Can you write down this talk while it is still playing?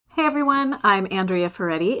everyone, I'm Andrea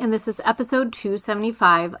Ferretti, and this is episode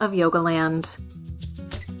 275 of Yoga Land.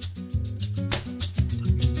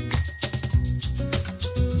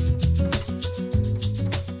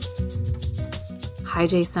 Hi,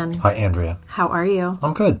 Jason. Hi, Andrea. How are you?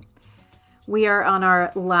 I'm good. We are on our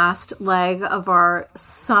last leg of our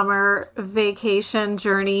summer vacation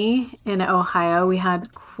journey in Ohio. We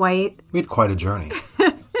had quite a journey.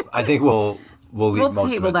 I think we'll leave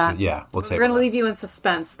most of it that. We're going to leave you in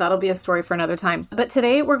suspense. That'll be a story for another time. But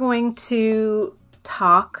today we're going to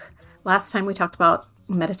talk. Last time we talked about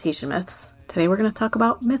meditation myths. Today we're going to talk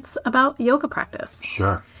about myths about yoga practice.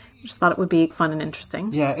 Sure. Just thought it would be fun and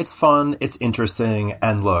interesting. Yeah, it's fun. It's interesting.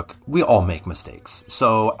 And look, we all make mistakes.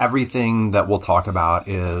 So everything that we'll talk about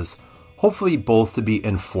is hopefully both to be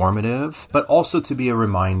informative, but also to be a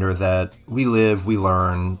reminder that we live, we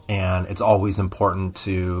learn, and it's always important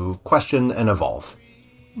to question and evolve.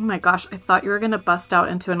 Oh my gosh, I thought you were going to bust out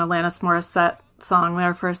into an Alanis Morissette song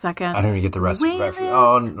there for a second. I didn't even get the rest of it.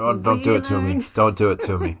 Oh, no, don't do it to me. Don't do it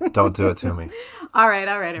to me. Don't do it to me. All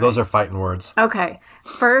right. Those are fighting words. Okay.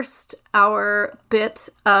 First, our bit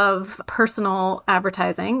of personal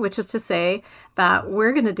advertising, which is to say that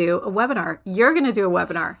we're going to do a webinar. You're going to do a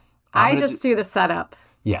webinar. I just do the setup.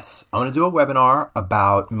 Yes. I'm going to do a webinar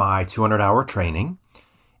about my 200-hour training,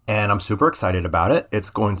 and I'm super excited about it. It's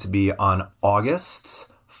going to be on August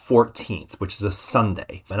 14th, which is a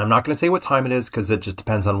Sunday. And I'm not going to say what time it is because it just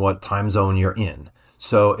depends on what time zone you're in.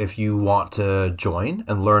 So if you want to join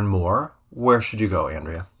and learn more, where should you go,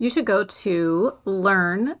 Andrea? You should go to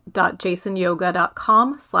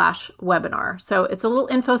learn.jasonyoga.com/webinar. So it's a little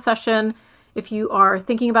info session. If you are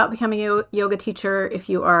thinking about becoming a yoga teacher, if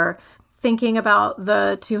you are thinking about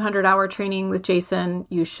the 200-hour training with Jason,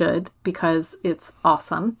 you should, because it's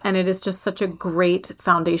awesome. And it is just such a great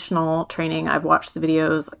foundational training. I've watched the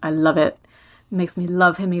videos. I love it. It makes me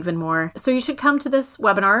love him even more. So you should come to this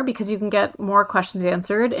webinar because you can get more questions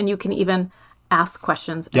answered, and you can even ask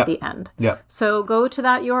questions at the end. So go to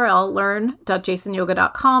that URL,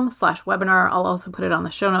 learn.jasonyoga.com/webinar. I'll also put it on the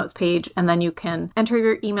show notes page, and then you can enter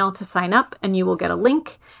your email to sign up, and you will get a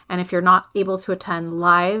link. And if you're not able to attend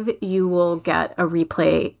live, you will get a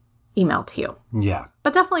replay emailed to you. Yeah.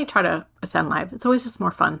 But definitely try to attend live. It's always just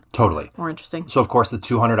more fun. Totally. More interesting. So, of course, the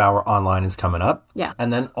 200-hour online is coming up. Yeah.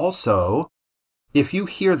 And then also, if you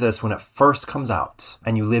hear this when it first comes out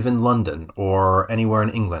and you live in London or anywhere in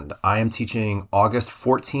England, I am teaching August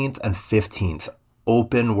 14th and 15th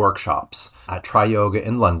open workshops at Try Yoga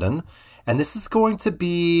in London. And this is going to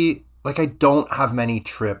be, I don't have many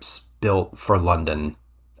trips built for London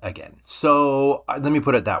again. So let me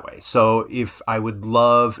put it that way. So I would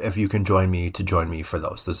love if you can join me for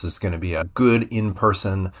those. This is going to be a good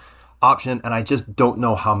in-person option, and I just don't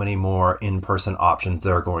know how many more in-person options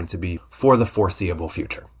there are going to be for the foreseeable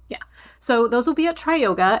future. Yeah. So those will be at Try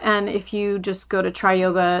Yoga, and if you just go to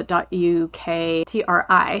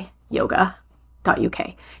tryyoga.uk,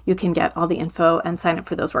 yoga.uk, you can get all the info and sign up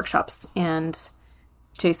for those workshops. And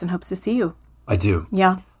Jason hopes to see you. I do.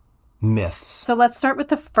 Yeah. Myths. So let's start with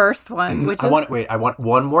the first one, which I want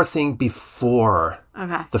one more thing before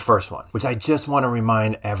the first one, which I just want to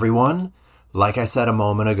remind everyone, like I said a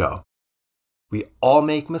moment ago. We all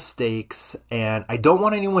make mistakes, and I don't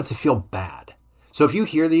want anyone to feel bad. So if you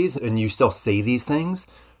hear these and you still say these things,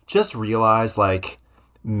 just realize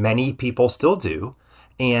many people still do.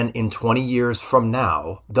 And in 20 years from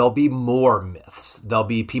now, there'll be more myths. There'll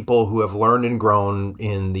be people who have learned and grown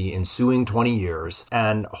in the ensuing 20 years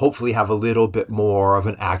and hopefully have a little bit more of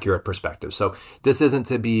an accurate perspective. So this isn't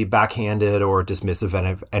to be backhanded or dismissive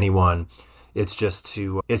of anyone. It's just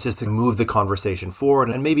to move the conversation forward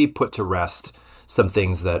and maybe put to rest some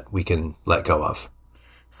things that we can let go of.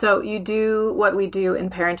 So you do what we do in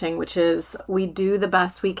parenting, which is we do the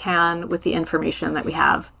best we can with the information that we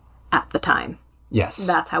have at the time. Yes.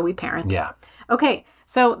 That's how we parent. Yeah. Okay.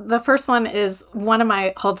 So the first one is one of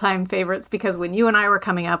my all-time favorites because when you and I were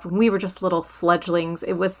coming up, when we were just little fledglings,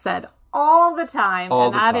 it was said all the time.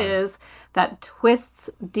 That is that twists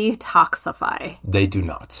detoxify. They do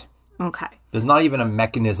not. Okay. There's not even a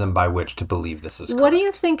mechanism by which to believe this is correct. What do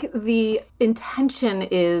you think the intention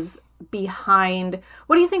is behind,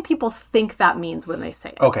 what do you think people think that means when they say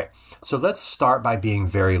it? Okay. So let's start by being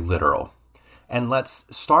very literal. And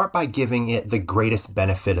let's start by giving it the greatest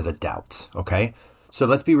benefit of the doubt, okay? So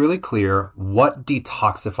let's be really clear. What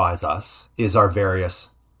detoxifies us is our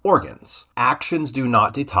various organs. Actions do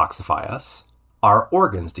not detoxify us. Our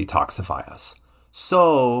organs detoxify us.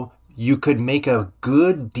 So you could make a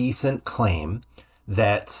good, decent claim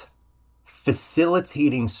that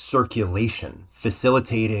facilitating circulation,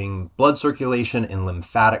 facilitating blood circulation and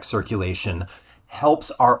lymphatic circulation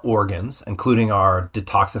helps our organs, including our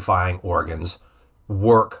detoxifying organs,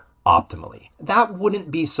 work optimally. That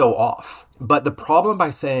wouldn't be so off. But the problem by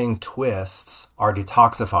saying twists are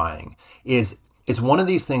detoxifying is it's one of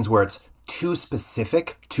these things where it's too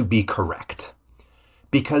specific to be correct.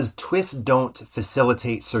 Because twists don't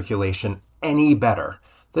facilitate circulation any better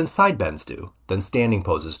than side bends do, than standing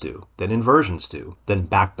poses do, than inversions do, than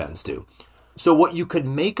back bends do. So what you could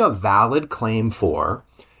make a valid claim for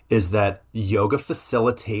is that yoga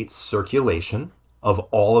facilitates circulation of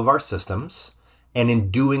all of our systems, and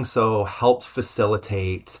in doing so helps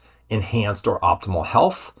facilitate enhanced or optimal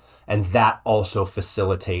health. And that also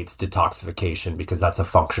facilitates detoxification because that's a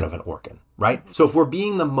function of an organ, right? So if we're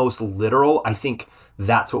being the most literal, I think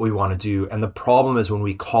that's what we want to do. And the problem is when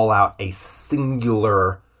we call out a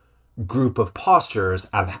singular group of postures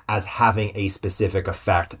as having a specific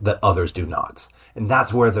effect that others do not. And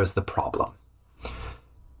that's where there's the problem.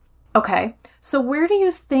 Okay. So where do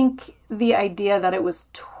you think the idea that it was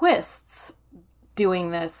twists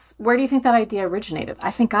doing this, where do you think that idea originated?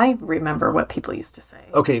 I think I remember what people used to say.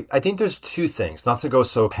 Okay, I think there's two things, not to go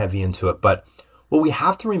so heavy into it, but what we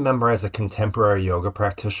have to remember as a contemporary yoga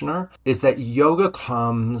practitioner is that yoga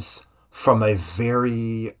comes from let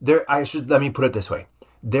me put it this way.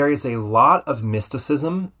 There is a lot of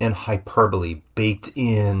mysticism and hyperbole baked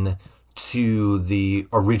in to the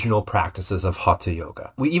original practices of Hatha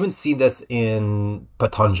Yoga. We even see this in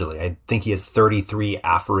Patanjali. I think he has 33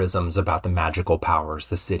 aphorisms about the magical powers,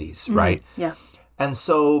 the siddhis, right? Yeah. And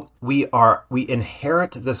so we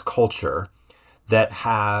inherit this culture that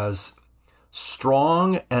has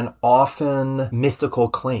strong and often mystical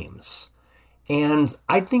claims. And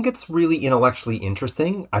I think it's really intellectually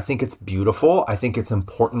interesting. I think it's beautiful. I think it's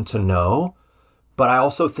important to know. But I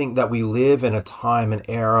also think that we live in a time and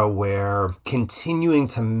era where continuing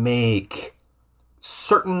to make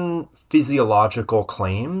certain physiological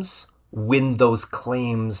claims when those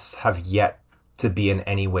claims have yet to be in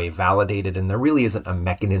any way validated, and there really isn't a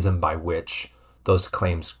mechanism by which those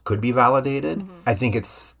claims could be validated. Mm-hmm. I think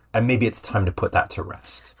maybe it's time to put that to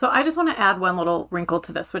rest. So I just want to add one little wrinkle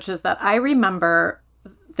to this, which is that I remember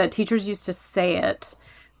that teachers used to say it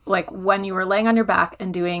like when you were laying on your back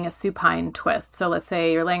and doing a supine twist. So let's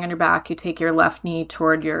say you're laying on your back, you take your left knee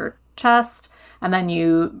toward your chest, and then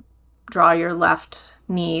you draw your left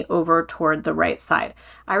knee over toward the right side.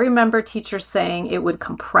 I remember teachers saying it would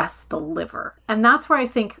compress the liver. And that's where I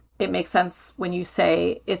think it makes sense when you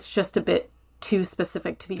say it's just a bit too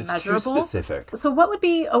specific to be measurable. Too specific. So what would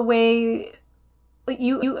be a way,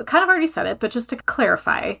 you kind of already said it, but just to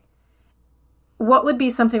clarify, what would be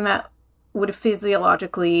something that would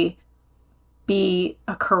physiologically be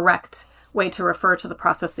a correct way to refer to the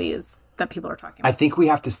processes that people are talking about? I think we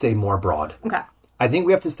have to stay more broad. Okay. I think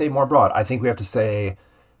we have to stay more broad. I think we have to say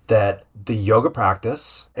that the yoga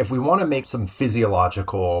practice, if we want to make some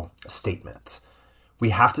physiological statements,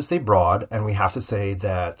 we have to stay broad, and we have to say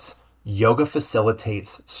that yoga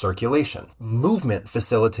facilitates circulation. Movement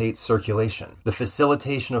facilitates circulation. The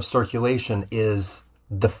facilitation of circulation is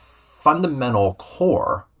the fundamental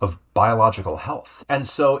core of biological health. And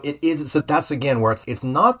so that's again where it's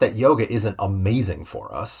not that yoga isn't amazing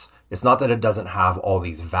for us. It's not that it doesn't have all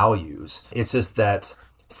these values. It's just that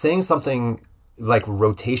saying something like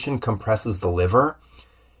rotation compresses the liver,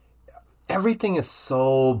 everything is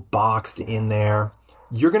so boxed in there.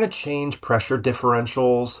 You're going to change pressure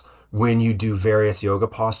differentials when you do various yoga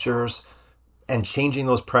postures, and changing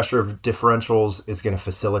those pressure differentials is going to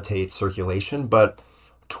facilitate circulation, but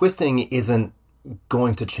twisting isn't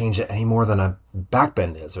going to change it any more than a back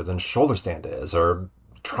bend is, or than shoulder stand is, or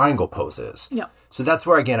triangle pose is. Yeah. So that's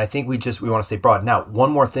where, again, I think we want to stay broad. Now,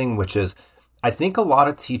 one more thing, which is I think a lot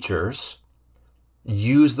of teachers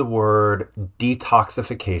use the word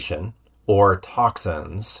detoxification or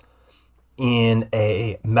toxins in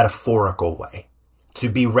a metaphorical way to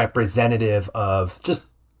be representative of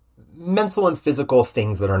just mental and physical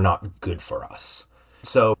things that are not good for us.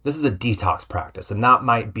 So this is a detox practice, and that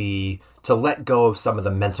might be to let go of some of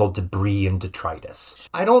the mental debris and detritus.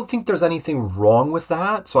 I don't think there's anything wrong with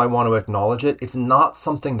that, so I want to acknowledge it. It's not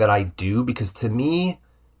something that I do because to me,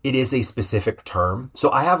 it is a specific term. So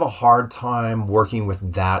I have a hard time working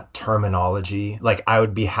with that terminology. Like I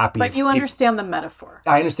would be happy. But you understand the metaphor.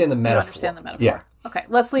 I understand the metaphor. You understand the metaphor. Yeah. Okay,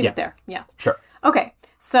 let's leave it there. Yeah. Sure. Okay,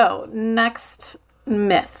 so next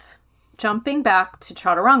myth. Jumping back to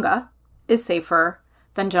chaturanga is safer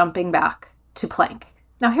than jumping back to plank.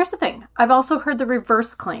 Now, here's the thing. I've also heard the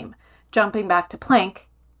reverse claim. Jumping back to plank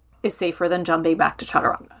is safer than jumping back to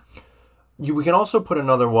chaturanga. We can also put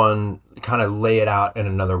another one, kind of lay it out in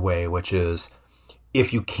another way, which is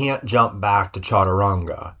if you can't jump back to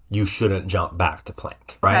chaturanga, you shouldn't jump back to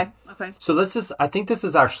plank, right? Okay. So I think this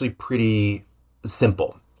is actually pretty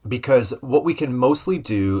simple, because what we can mostly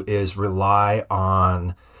do is rely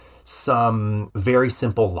on some very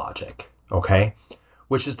simple logic, okay?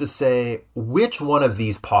 Which is to say, which one of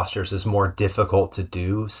these postures is more difficult to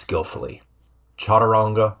do skillfully,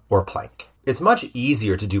 chaturanga or plank? It's much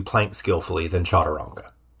easier to do plank skillfully than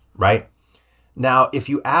chaturanga, right? Now, if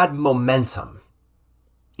you add momentum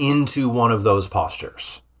into one of those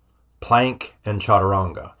postures, plank and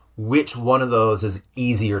chaturanga, which one of those is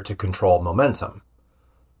easier to control momentum?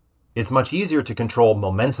 It's much easier to control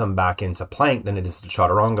momentum back into plank than it is to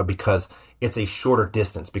chaturanga, because it's a shorter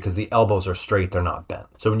distance, because the elbows are straight, they're not bent.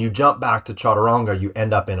 So when you jump back to chaturanga, you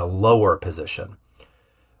end up in a lower position,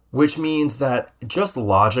 which means that just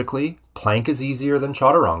logically, plank is easier than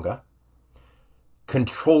chaturanga.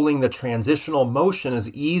 Controlling the transitional motion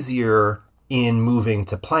is easier in moving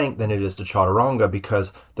to plank than it is to chaturanga,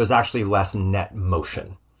 because there's actually less net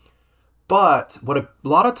motion. But what a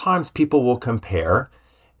lot of times people will compare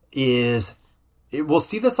is, we'll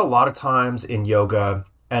see this a lot of times in yoga,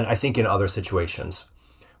 and I think in other situations,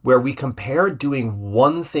 where we compare doing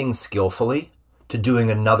one thing skillfully to doing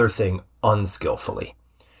another thing unskillfully.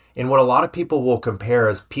 And what a lot of people will compare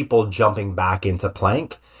is people jumping back into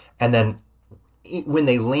plank, and then when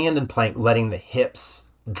they land in plank, letting the hips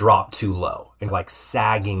drop too low and like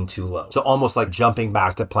sagging too low. So almost like jumping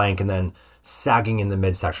back to plank and then sagging in the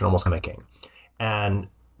midsection, almost mimicking, and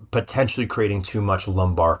potentially creating too much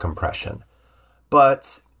lumbar compression.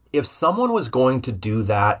 But if someone was going to do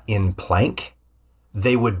that in plank,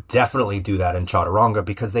 they would definitely do that in chaturanga,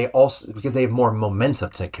 because they have more momentum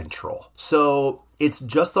to control. So it's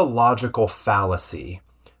just a logical fallacy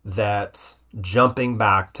that jumping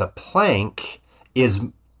back to plank is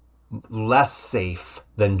less safe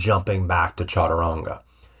than jumping back to chaturanga.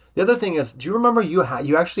 The other thing is, do you remember you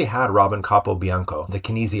actually had Robin Capobianco, the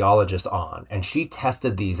kinesiologist, on, and she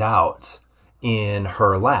tested these out in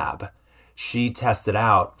her lab. She tested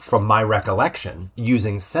out, from my recollection,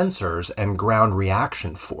 using sensors and ground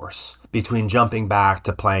reaction force between jumping back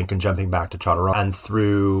to plank and jumping back to chaturanga. And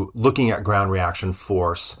through looking at ground reaction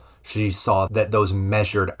force, she saw that those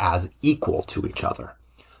measured as equal to each other.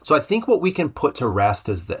 So I think what we can put to rest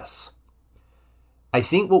is this. I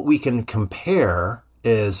think what we can compare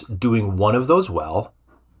is doing one of those well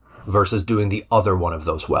versus doing the other one of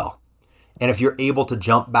those well. And if you're able to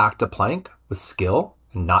jump back to plank with skill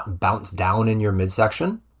and not bounce down in your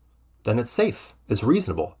midsection, then it's safe, it's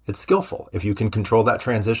reasonable, it's skillful. If you can control that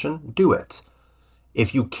transition, do it.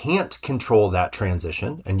 If you can't control that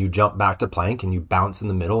transition and you jump back to plank and you bounce in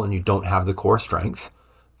the middle and you don't have the core strength,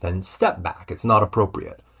 then step back. It's not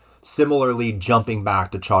appropriate. Similarly, jumping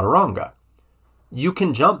back to chaturanga. You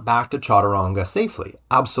can jump back to chaturanga safely,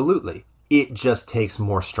 absolutely. It just takes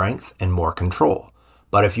more strength and more control.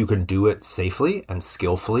 But if you can do it safely and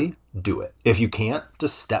skillfully, do it. If you can't,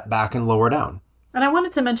 just step back and lower down. And I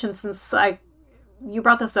wanted to mention, since you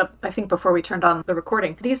brought this up, I think before we turned on the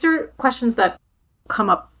recording, these are questions that come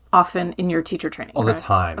up often in your teacher training. All the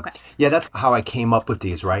time. Okay. Yeah, that's how I came up with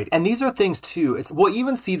these, right? And these are things too, we'll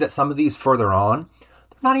even see that some of these further on,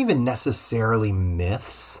 they're not even necessarily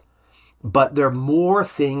myths, but they're more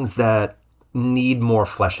things that need more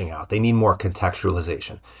fleshing out. They need more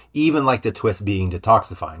contextualization. Even like the twist being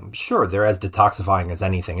detoxifying. Sure, they're as detoxifying as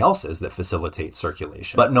anything else is that facilitates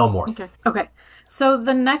circulation, but no more. Okay. So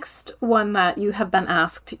the next one that you have been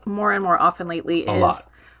asked more and more often lately is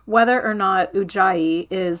whether or not Ujjayi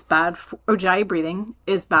breathing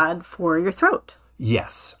is bad for your throat.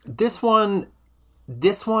 Yes. This one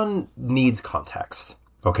needs context.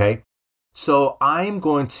 Okay. So I'm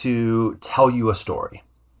going to tell you a story.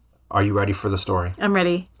 Are you ready for the story? I'm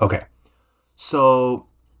ready. Okay. So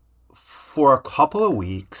for a couple of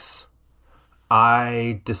weeks,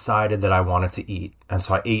 I decided that I wanted to eat. And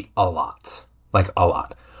so I ate a lot. Like a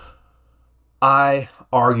lot. I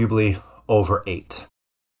arguably overate.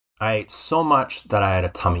 I ate so much that I had a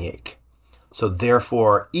tummy ache. So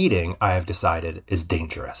therefore, eating, I have decided, is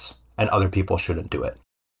dangerous. And other people shouldn't do it.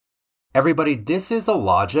 Everybody, this is a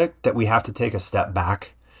logic that we have to take a step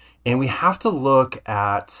back. And we have to look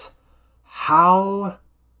at how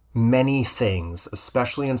many things,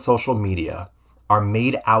 especially in social media, are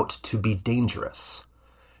made out to be dangerous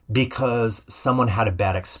because someone had a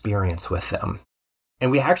bad experience with them.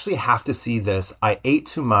 And we actually have to see this, I ate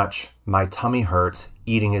too much, my tummy hurts,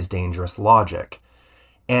 eating is dangerous logic.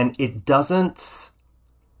 And it doesn't,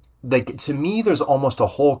 to me, there's almost a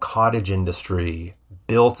whole cottage industry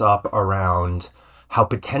built up around how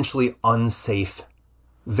potentially unsafe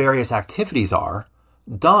various activities are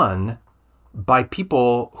done by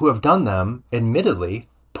people who have done them, admittedly,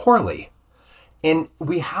 poorly. And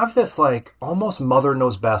we have this like almost mother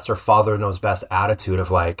knows best or father knows best attitude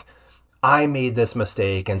of like, I made this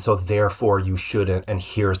mistake and so therefore you shouldn't, and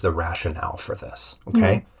here's the rationale for this, okay?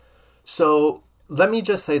 Mm-hmm. So let me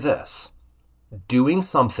just say this. Doing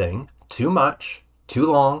something too much, too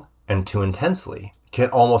long, and too intensely can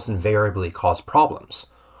almost invariably cause problems.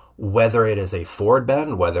 Whether it is a forward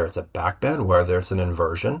bend, whether it's a back bend, whether it's an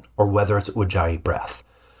inversion, or whether it's Ujjayi breath.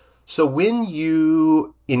 So when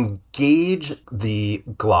you engage the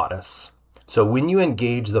glottis, so when you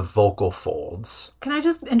engage the vocal folds... Can I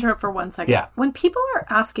just interrupt for 1 second? Yeah. When people are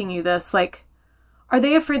asking you this, like, are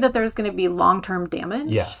they afraid that there's going to be long-term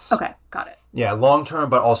damage? Yes. Okay, got it. Yeah, long-term,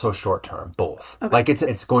 but also short-term, both. Okay. Like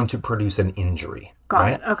it's going to produce an injury.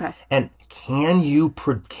 Got it, okay. And can you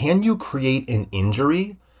create an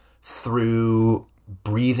injury through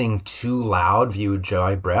breathing too loud via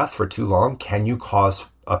Ujjayi breath for too long? Can you cause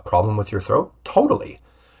a problem with your throat? Totally.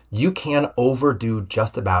 You can overdo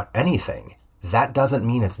just about anything. That doesn't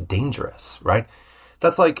mean it's dangerous, right?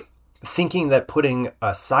 That's like thinking that putting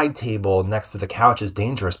a side table next to the couch is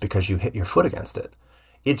dangerous because you hit your foot against it.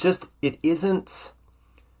 It isn't.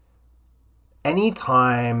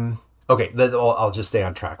 Anytime. Okay, I'll just stay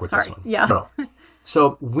on track with this one. Yeah. No.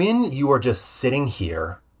 So when you are just sitting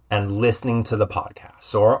here and listening to the podcast,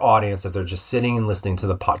 so our audience, if they're just sitting and listening to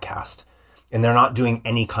the podcast and they're not doing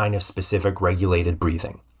any kind of specific regulated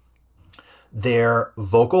breathing, their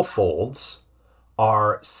vocal folds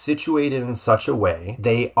are situated in such a way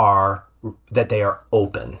that they are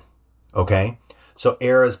open, okay? So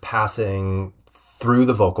air is passing through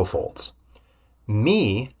the vocal folds.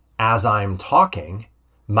 Me, as I'm talking,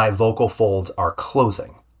 my vocal folds are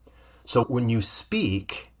closing. So when you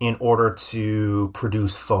speak, in order to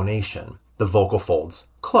produce phonation, the vocal folds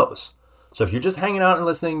close. So if you're just hanging out and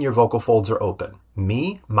listening, your vocal folds are open.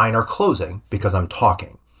 Me, mine are closing because I'm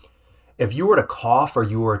talking. If you were to cough or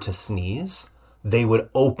you were to sneeze, they would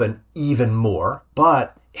open even more.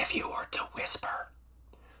 But if you were to whisper,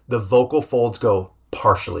 the vocal folds go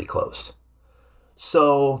partially closed.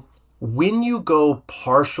 So when you go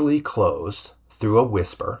partially closed through a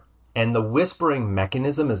whisper, and the whispering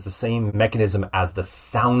mechanism is the same mechanism as the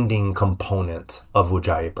sounding component of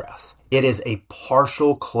Ujjayi breath. It is a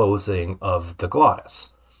partial closing of the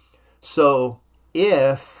glottis. So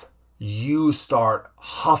if you start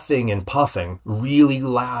huffing and puffing really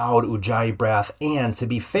loud Ujjayi breath, and to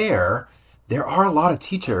be fair, there are a lot of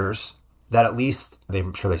teachers that at least,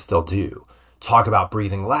 I'm sure they still do, talk about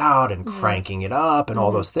breathing loud and cranking it up and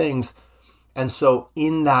all those things. And so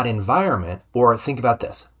in that environment, or think about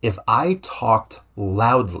this, if I talked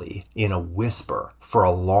loudly in a whisper for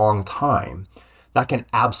a long time, that can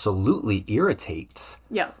absolutely irritate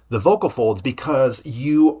the vocal folds because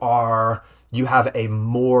you have a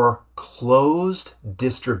more closed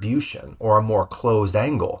distribution or a more closed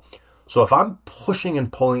angle. So if I'm pushing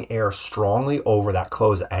and pulling air strongly over that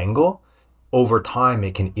closed angle, over time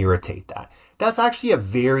it can irritate that. That's actually a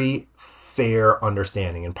very fair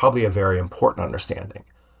understanding and probably a very important understanding.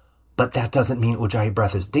 But that doesn't mean Ujjayi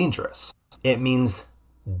breath is dangerous. It means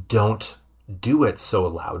don't do it so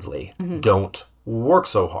loudly. Don't work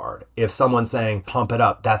so hard. If someone's saying pump it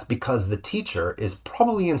up, that's because the teacher is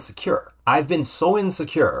probably insecure. I've been so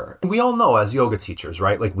insecure. We all know as yoga teachers,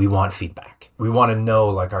 right? Like we want feedback. We want to know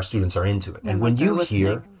like our students are into it. And when you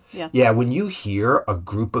hear, when you hear a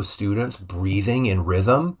group of students breathing in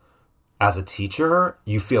rhythm, as a teacher,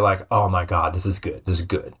 you feel like, oh my God, this is good. This is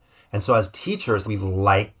good. And so as teachers, we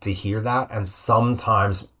like to hear that. And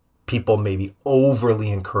sometimes people maybe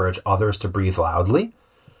overly encourage others to breathe loudly.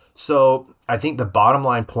 So I think the bottom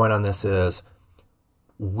line point on this is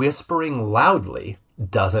whispering loudly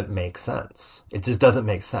doesn't make sense. It just doesn't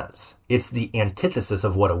make sense. It's the antithesis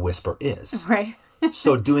of what a whisper is. Right.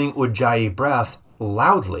 So doing Ujjayi breath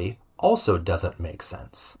loudly also doesn't make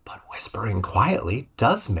sense. But whispering quietly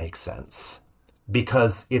does make sense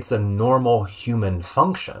because it's a normal human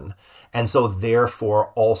function. And so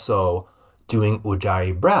therefore also doing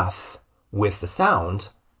Ujjayi breath with the sound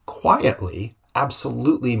quietly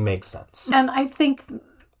absolutely makes sense. And I think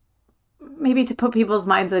maybe to put people's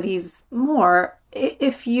minds at ease more,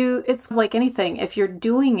 it's like anything, if you're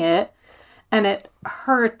doing it and it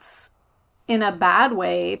hurts in a bad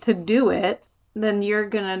way to do it, then you're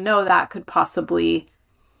going to know that could possibly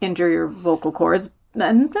injure your vocal cords.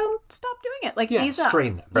 And don't stop doing it. Like, ease up.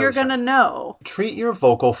 Strain them. You're going to know. Treat your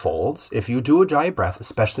vocal folds. If you do Ujjayi breath,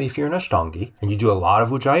 especially if you're in Ashtangi, and you do a lot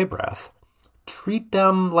of Ujjayi breath, treat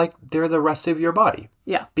them like they're the rest of your body.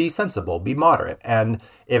 Yeah. Be sensible. Be moderate. And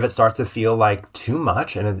if it starts to feel like too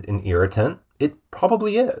much and an irritant, it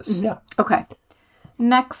probably is. Mm-hmm. Yeah. Okay.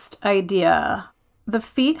 Next idea. The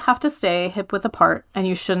feet have to stay hip width apart, and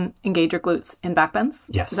you shouldn't engage your glutes in back bends.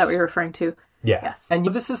 Yes. Is that what you're referring to? Yeah. Yes. And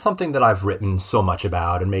this is something that I've written so much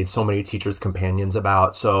about and made so many teachers' companions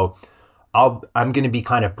about. So I'm going to be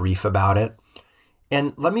kind of brief about it.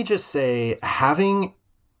 And let me just say, having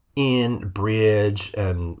in bridge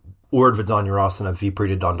and Urdhva Dhanurasana,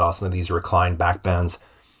 Viparita Dandasana, these reclined back bends,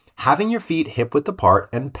 having your feet hip width apart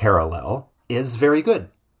and parallel is very good.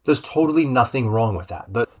 There's totally nothing wrong with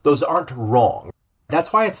that. Those aren't wrong.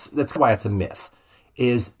 That's why it's a myth,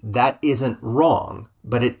 is that isn't wrong,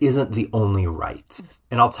 but it isn't the only right.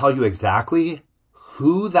 And I'll tell you exactly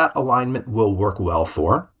who that alignment will work well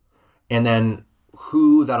for, and then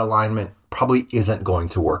who that alignment probably isn't going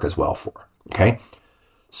to work as well for. Okay?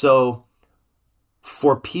 So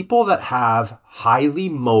for people that have highly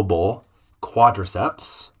mobile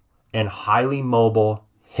quadriceps and highly mobile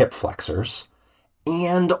hip flexors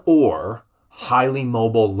and or highly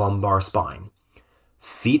mobile lumbar spine,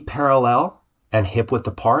 feet parallel and hip width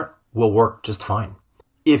apart will work just fine.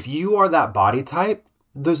 If you are that body type,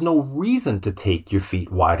 there's no reason to take your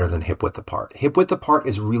feet wider than hip width apart. Hip width apart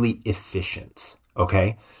is really efficient,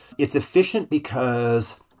 okay? It's efficient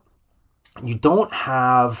because you don't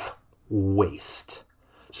have waste.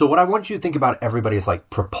 So what I want you to think about, everybody, is like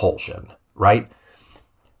propulsion, right?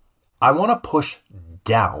 I want to push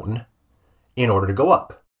down in order to go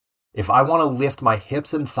up. If I want to lift my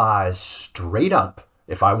hips and thighs straight up,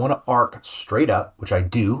 if I want to arc straight up, which I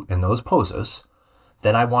do in those poses,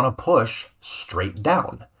 then I want to push straight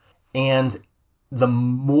down. And the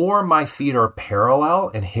more my feet are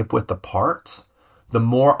parallel and hip width apart, the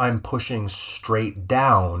more I'm pushing straight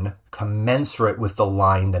down, commensurate with the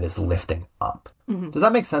line that is lifting up. Mm-hmm. Does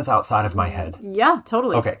that make sense outside of my head? Yeah,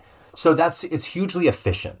 totally. Okay. So it's hugely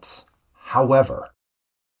efficient. However,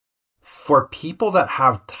 for people that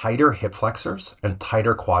have tighter hip flexors and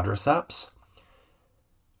tighter quadriceps,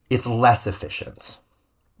 it's less efficient.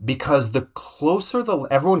 Because the closer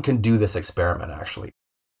everyone can do this experiment, actually.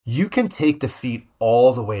 You can take the feet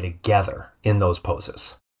all the way together in those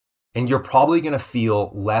poses. And you're probably going to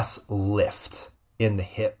feel less lift in the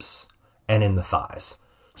hips and in the thighs.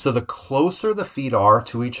 So the closer the feet are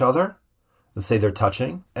to each other, let's say they're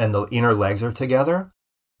touching and the inner legs are together,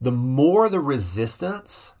 the more the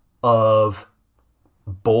resistance of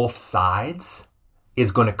both sides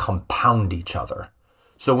is going to compound each other.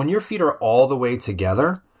 So when your feet are all the way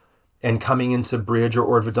together and coming into bridge or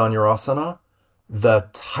Urdhva Dhanurasana, the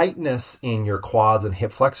tightness in your quads and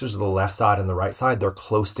hip flexors of the left side and the right side, they're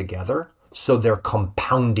close together. So they're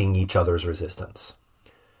compounding each other's resistance.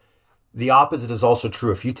 The opposite is also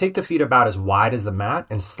true. If you take the feet about as wide as the mat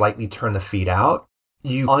and slightly turn the feet out,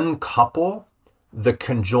 you uncouple the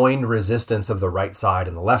conjoined resistance of the right side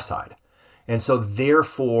and the left side. And so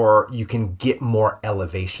therefore you can get more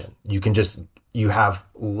elevation. You have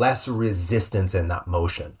less resistance in that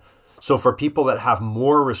motion. So for people that have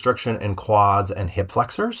more restriction in quads and hip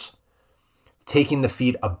flexors, taking the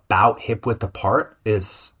feet about about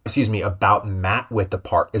mat width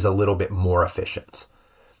apart is a little bit more efficient.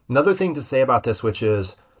 Another thing to say about this, which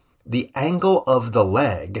is the angle of the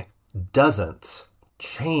leg doesn't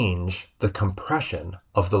change the compression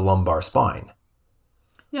of the lumbar spine.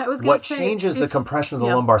 Yeah, what changes the compression of the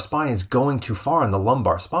lumbar spine is going too far in the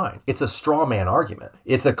lumbar spine. It's a straw man argument.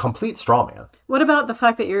 It's a complete straw man. What about the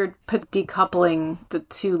fact that you're decoupling the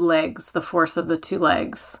two legs, the force of the two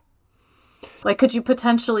legs? Like, could you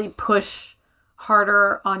potentially push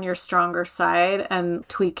harder on your stronger side and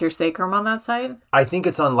tweak your sacrum on that side? I think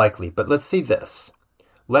it's unlikely, but let's say this.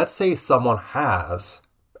 Let's say someone has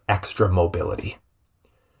extra mobility.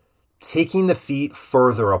 Taking the feet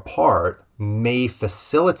further apart may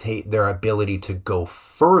facilitate their ability to go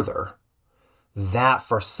further. That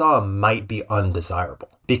for some might be undesirable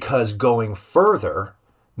because going further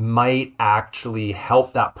might actually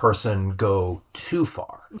help that person go too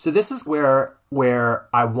far. So this is where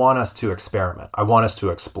I want us to experiment. I want us to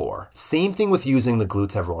explore. Same thing with using the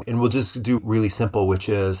glutes, everyone. And we'll just do really simple, which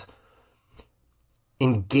is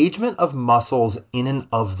engagement of muscles in and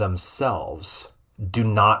of themselves do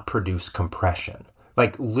not produce compression.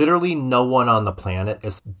 Like literally no one on the planet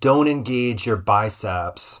don't engage your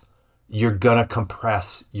biceps, you're gonna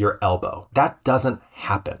compress your elbow. That doesn't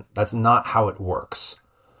happen. That's not how it works.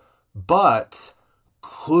 But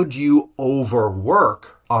could you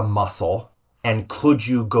overwork a muscle and could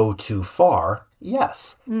you go too far?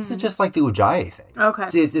 Yes. This is just like the Ujjayi thing. Okay.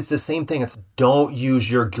 It's the same thing. It's don't use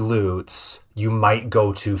your glutes. You might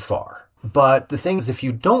go too far. But the thing is, if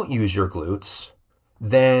you don't use your glutes,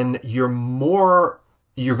 then you're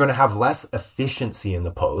going to have less efficiency in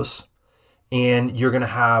the pose And you're going to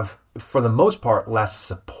have, for the most part, less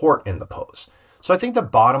support in the pose. So I think the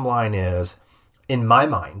bottom line is, in my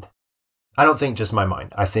mind, I don't think just my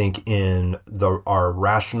mind, I think in our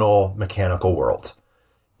rational mechanical world,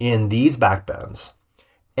 in these back bends,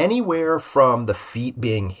 anywhere from the feet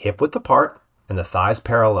being hip width apart and the thighs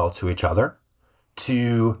parallel to each other,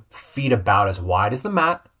 to feet about as wide as the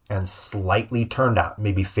mat and slightly turned out,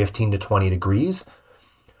 maybe 15 to 20 degrees.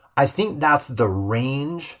 I think that's the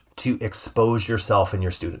range to expose yourself and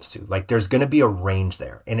your students to. Like, there's going to be a range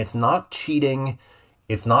there, and it's not cheating.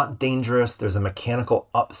 It's not dangerous. There's a mechanical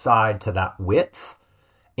upside to that width.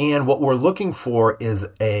 And what we're looking for is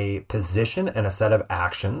a position and a set of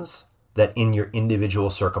actions that in your individual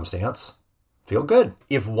circumstance feel good.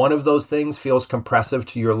 If one of those things feels compressive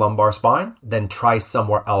to your lumbar spine, then try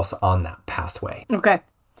somewhere else on that pathway. Okay.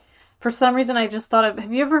 For some reason, I just thought of,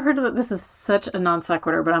 have you ever heard of, this is such a non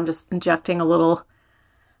sequitur, but I'm just injecting a little,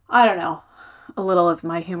 I don't know, a little of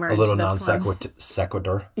my humor into this one. A little non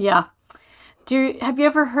sequitur. Yeah. Have you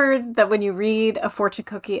ever heard that when you read a fortune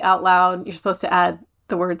cookie out loud, you're supposed to add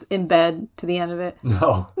the words "in bed" to the end of it?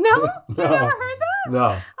 No. No? You never heard that?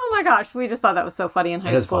 No. Oh my gosh, we just thought that was so funny in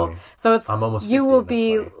high school. Funny. So it's, I'm almost 50, you will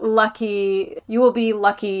be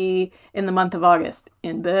lucky in the month of August.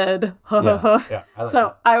 In bed. Yeah, I like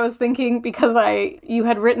that. I was thinking, because you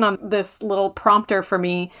had written on this little prompter for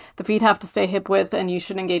me, the feet have to stay hip width and you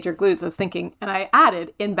should engage your glutes. I was thinking, and I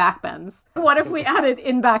added in back bends. What if we added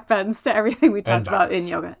in back bends to everything we talked about in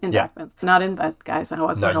yoga? In back bends. Not in bed, guys. I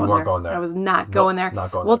wasn't going there. No, you weren't going there. I was not going there. Not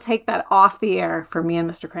going We'll take that off the air for me and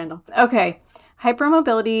Mr. Crandall. Okay.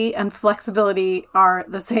 Hypermobility and flexibility are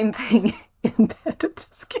the same thing in bed.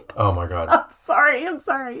 Just kidding. Oh my God. I'm sorry.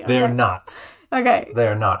 Okay. They're not. Okay. They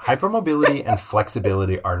are not. Hypermobility and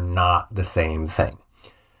flexibility are not the same thing.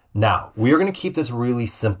 Now, we are going to keep this really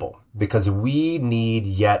simple because we need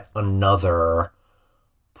yet another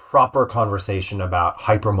proper conversation about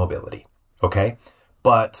hypermobility. Okay?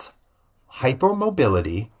 But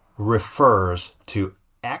hypermobility refers to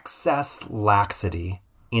excess laxity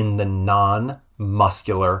in the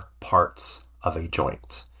non-muscular parts of a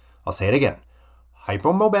joint. I'll say it again.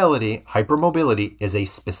 Hypermobility is a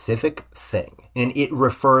specific thing, and it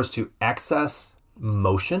refers to excess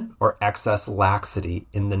motion or excess laxity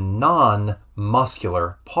in the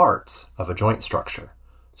non-muscular parts of a joint structure.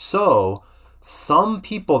 So, some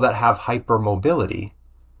people that have hypermobility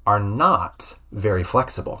are not very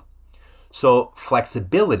flexible. So,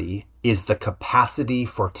 flexibility is the capacity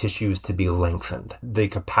for tissues to be lengthened. The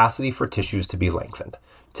capacity for tissues to be lengthened,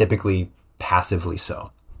 typically passively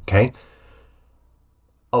so, okay?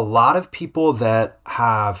 A lot of people that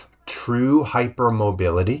have true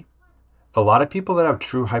hypermobility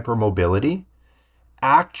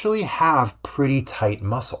actually have pretty tight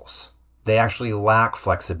muscles. They actually lack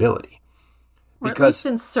flexibility. Or at least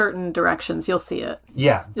in certain directions, you'll see it.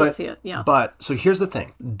 Yeah. You'll see it, yeah. But, so here's the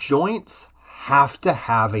thing. Joints have to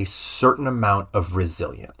have a certain amount of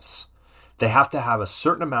resilience. They have to have a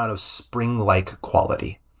certain amount of spring-like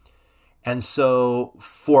quality. And so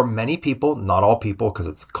for many people, not all people because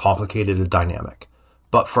it's complicated and dynamic,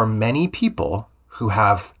 but for many people who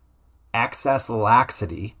have excess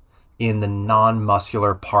laxity in the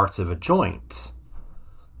non-muscular parts of a joint,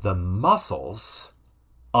 the muscles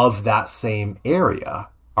of that same area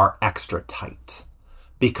are extra tight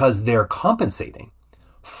because they're compensating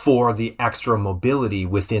for the extra mobility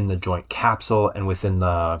within the joint capsule and within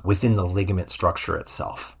the ligament structure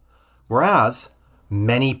itself. Whereas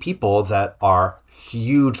many people that are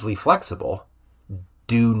hugely flexible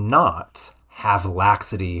do not have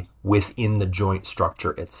laxity within the joint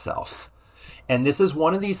structure itself. And this is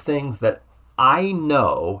one of these things that I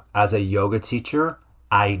know as a yoga teacher,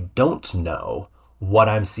 I don't know what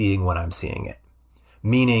I'm seeing when I'm seeing it.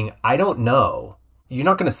 Meaning, I don't know. You're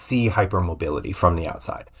not going to see hypermobility from the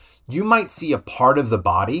outside. You might see a part of the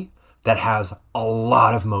body that has a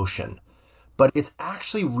lot of motion, but it's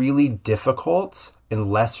actually really difficult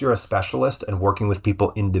unless you're a specialist and working with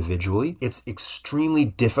people individually. It's extremely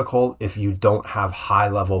difficult if you don't have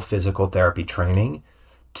high-level physical therapy training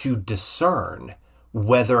to discern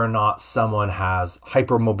whether or not someone has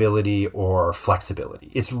hypermobility or flexibility.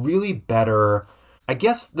 It's really better. I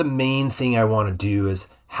guess the main thing I want to do is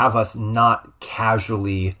have us not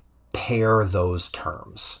casually pair those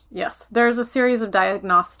terms. Yes. There's a series of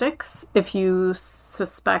diagnostics if you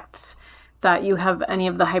suspect that you have any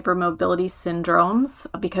of the hypermobility syndromes,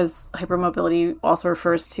 because hypermobility also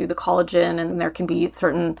refers to the collagen, and there can be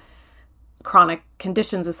certain chronic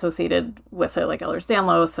conditions associated with it, like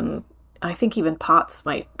Ehlers-Danlos, and I think even POTS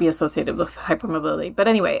might be associated with hypermobility. But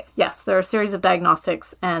anyway, yes, there are a series of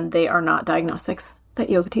diagnostics, and they are not diagnostics that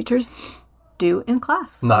yoga teachers do in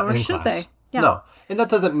class. Not or in should class. They? Yeah. No. And that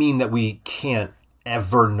doesn't mean that we can't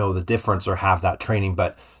ever know the difference or have that training.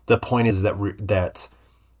 But the point is that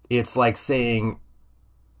it's like saying,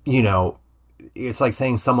 it's like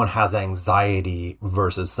saying someone has anxiety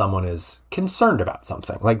versus someone is concerned about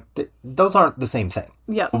something. Like those aren't the same thing.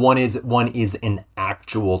 Yeah. One is an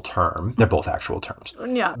actual term. They're both actual terms.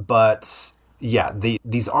 Yeah. But yeah,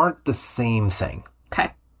 these aren't the same thing.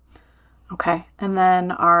 Okay. And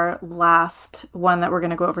then our last one that we're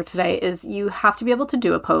going to go over today is you have to be able to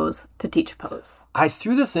do a pose to teach a pose. I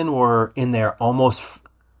threw this in there almost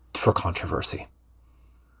for controversy,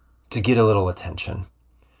 to get a little attention.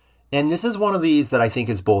 And this is one of these that I think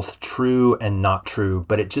is both true and not true,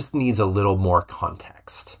 but it just needs a little more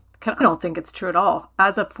context. I don't think it's true at all.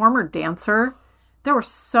 As a former dancer, there were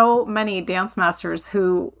so many dance masters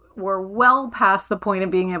who were well past the point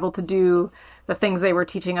of being able to do the things they were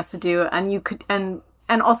teaching us to do. And you could, and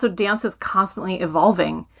also dance is constantly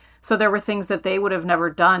evolving. So there were things that they would have never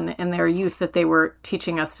done in their youth that they were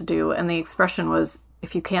teaching us to do. And the expression was,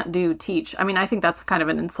 if you can't do, teach. I mean, I think that's kind of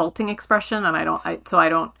an insulting expression,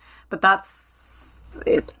 and but that's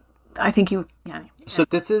it. I think you, yeah. So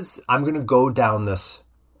I'm going to go down the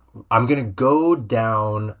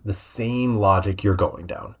same logic you're going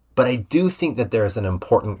down. But I do think that there's an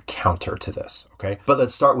important counter to this, okay? But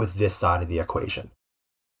let's start with this side of the equation.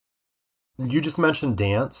 You just mentioned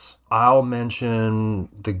dance. I'll mention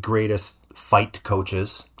the greatest fight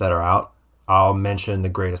coaches that are out. I'll mention the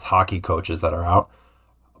greatest hockey coaches that are out.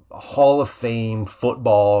 Hall of Fame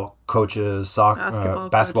football coaches, soccer,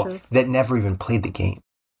 basketball coaches that never even played the game.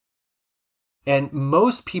 And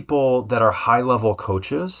most people that are high-level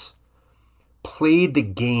coaches played the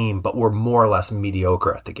game, but were more or less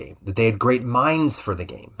mediocre at the game. That they had great minds for the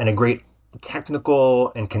game and a great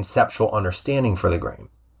technical and conceptual understanding for the game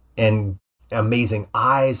and amazing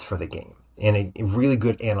eyes for the game and a really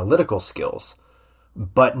good analytical skills,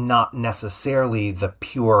 but not necessarily the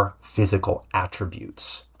pure physical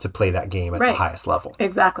attributes to play that game at the highest level.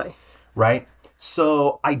 Exactly. Right?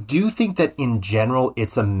 So I do think that in general,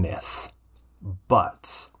 it's a myth,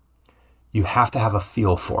 but you have to have a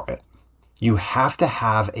feel for it. You have to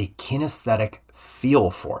have a kinesthetic feel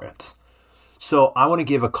for it. So I want to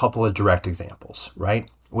give a couple of direct examples, right?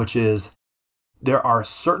 Which is there are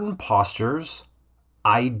certain postures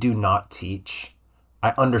I do not teach.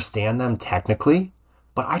 I understand them technically,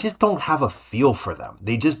 but I just don't have a feel for them.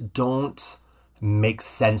 They just don't make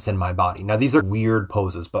sense in my body. Now, these are weird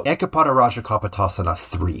poses, but Ekapada Rajakapotasana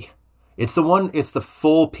 3. It's the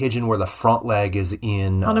full pigeon where the front leg is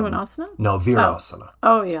in... Panumanasana? No, Virasana.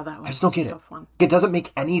 Oh, yeah, that one. I just don't get it. It doesn't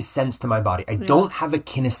make any sense to my body. I don't have a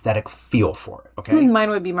kinesthetic feel for it, okay? Mine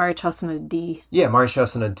would be Marichasana D. Yeah,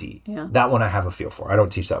 Marichasana D. Yeah. That one I have a feel for. I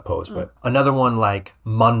don't teach that pose, but another one like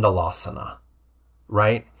Mandalasana,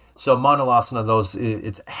 right? So Mandalasana,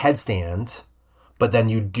 it's headstand, but then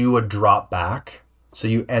you do a drop back. So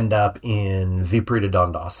you end up in Viparita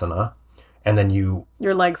Dandasana. And then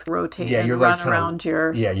your legs rotate. Yeah, your legs run around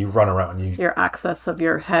you run around. Your axis of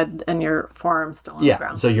your head and your forearms still on the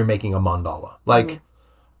ground. So you're making a mandala.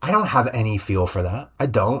 I don't have any feel for that. I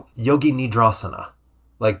don't. Yogi Nidrasana,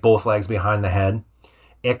 like both legs behind the head.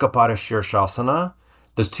 Ekapada Shirshasana.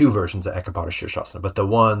 There's two versions of Ekapada Shirshasana, but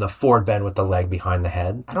the forward bend with the leg behind the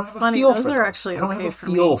head. I don't have a feel for those. Those are actually I don't have a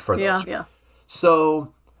feel for those. Yeah.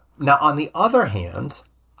 So now on the other hand,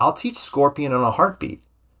 I'll teach Scorpion on a heartbeat.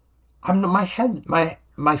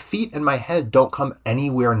 My feet and my head don't come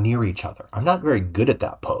anywhere near each other. I'm not very good at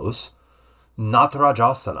that pose.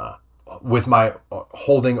 Natarajasana with my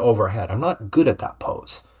holding overhead. I'm not good at that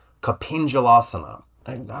pose. Kapinjalasana.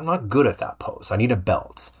 I'm not good at that pose. I need a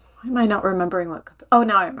belt. Why am I not remembering what... Oh,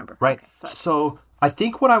 now I remember. Right. Okay, so I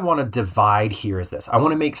think what I want to divide here is this. I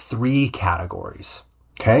want to make 3 categories.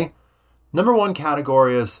 Okay? Number 1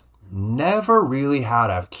 category is never really had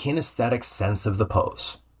a kinesthetic sense of the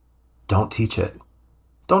pose. Don't teach it.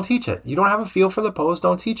 Don't teach it. You don't have a feel for the pose,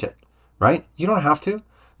 don't teach it, right? You don't have to.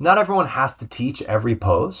 Not everyone has to teach every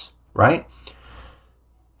pose, right?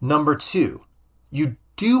 Number 2, you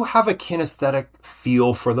do have a kinesthetic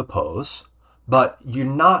feel for the pose, but you're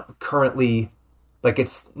not currently,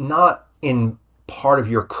 it's not in part of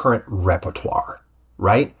your current repertoire,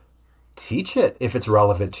 right? Teach it if it's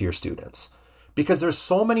relevant to your students. Because there's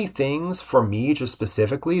so many things for me just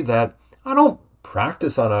specifically that I don't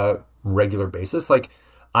practice on a regular basis.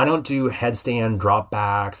 I don't do headstand drop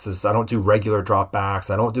backs. I don't do regular drop backs.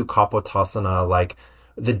 I don't do Kapotasana.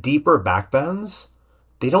 The deeper back bends,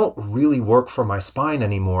 they don't really work for my spine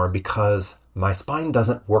anymore because my spine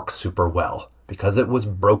doesn't work super well because it was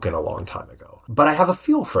broken a long time ago. But I have a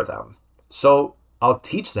feel for them. So I'll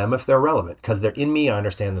teach them if they're relevant because they're in me. I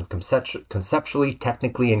understand them conceptually,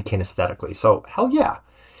 technically, and kinesthetically. So hell yeah.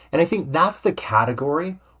 And I think that's the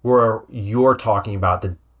category where you're talking about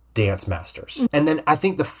the dance masters. And then I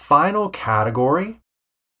think the final category,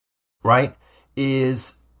 right,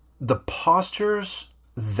 is the postures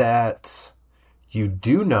that you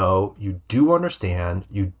do know, you do understand,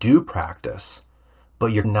 you do practice, but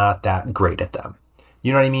you're not that great at them.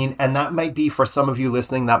 You know what I mean? And that might be, for some of you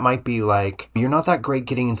listening, that might be like, you're not that great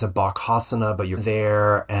getting into Bakhasana, but you're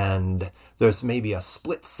there, and there's maybe a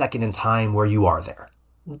split second in time where you are there.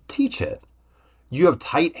 Teach it. You have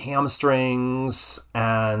tight hamstrings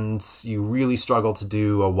and you really struggle to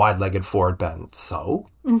do a wide-legged forward bend. So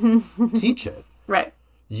teach it. Right.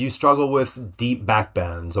 You struggle with deep back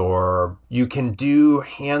bends, or you can do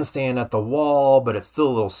handstand at the wall, but it's still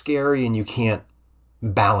a little scary and you can't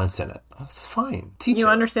balance in it. That's fine. Teach it. You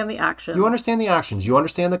understand the actions. You understand the actions. You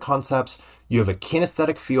understand the concepts. You have a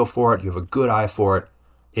kinesthetic feel for it. You have a good eye for it.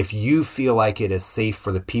 If you feel like it is safe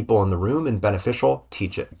for the people in the room and beneficial,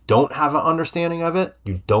 teach it. Don't have an understanding of it.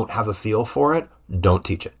 You don't have a feel for it. Don't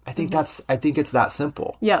teach it. I think it's that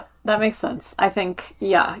simple. Yeah, that makes sense. I think,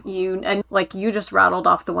 you just rattled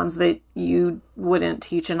off the ones that you wouldn't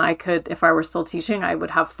teach. And I could, if I were still teaching, I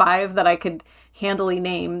would have 5 that I could handily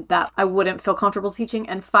name that I wouldn't feel comfortable teaching,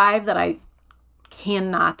 and 5 that I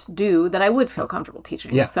cannot do that I would feel comfortable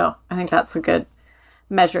teaching. Yeah. So I think that's a good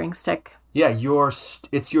measuring stick. Yeah,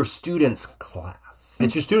 it's your students' class.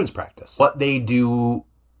 It's your students' practice. What they do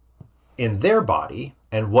in their body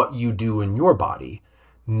and what you do in your body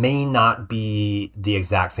may not be the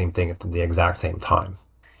exact same thing at the exact same time.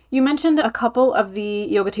 You mentioned a couple of the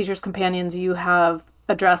Yoga Teachers Companions. You have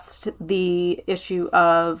addressed the issue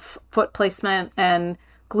of foot placement and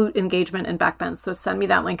glute engagement and back bends. So send me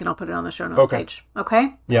that link and I'll put it on the show notes page.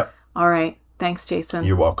 Okay? Yep. All right. Thanks, Jason.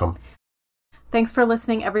 You're welcome. Thanks for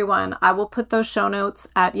listening, everyone. I will put those show notes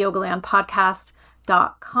at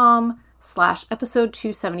yogalandpodcast.com/episode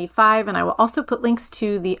 275. And I will also put links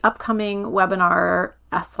to the upcoming webinar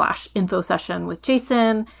 /info session with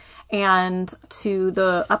Jason and to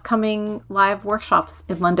the upcoming live workshops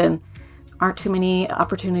in London. Aren't too many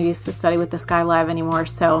opportunities to study with this guy live anymore,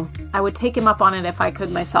 so I would take him up on it if I could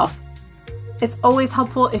myself. It's always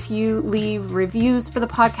helpful if you leave reviews for the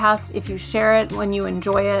podcast, if you share it when you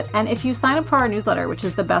enjoy it, and if you sign up for our newsletter, which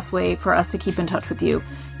is the best way for us to keep in touch with you.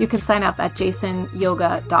 You can sign up at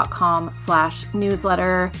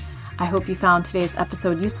jasonyoga.com/newsletter. I hope you found today's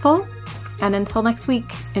episode useful, and until next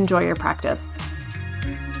week, enjoy your practice.